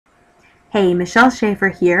Hey, Michelle Schaefer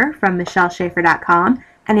here from michelleschaefer.com,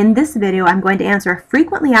 and in this video I'm going to answer a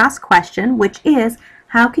frequently asked question, which is,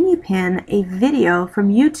 how can you pin a video from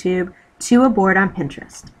YouTube to a board on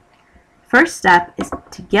Pinterest? First step is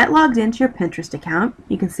to get logged into your Pinterest account.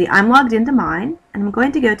 You can see I'm logged into mine, and I'm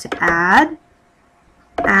going to go to Add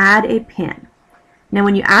a Pin. Now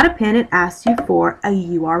when you add a pin, it asks you for a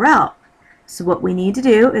URL. So what we need to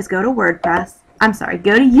do is go to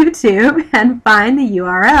YouTube and find the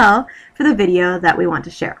URL for the video that we want to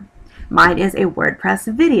share. Mine is a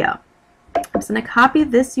WordPress video. I'm just going to copy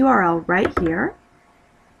this URL right here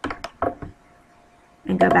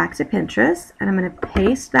and go back to Pinterest, and I'm going to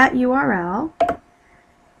paste that URL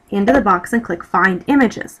into the box and click Find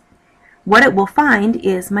Images. What it will find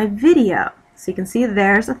is my video. So you can see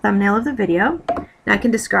there's a thumbnail of the video. Now I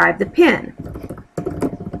can describe the pin.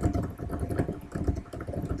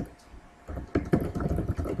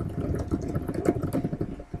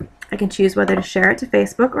 I can choose whether to share it to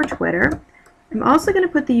Facebook or Twitter. I'm also going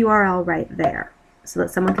to put the URL right there so that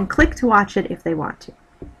someone can click to watch it if they want to.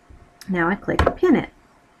 Now I click Pin It.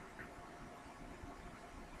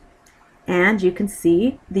 And you can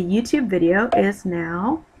see the YouTube video is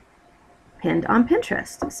now pinned on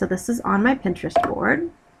Pinterest. So this is on my Pinterest board.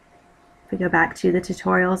 If we go back to the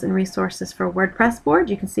tutorials and resources for WordPress board,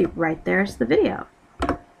 you can see right there's the video.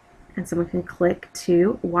 And someone can click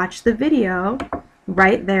to watch the video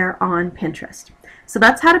right there on Pinterest. So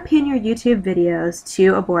that's how to pin your YouTube videos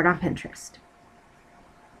to a board on Pinterest.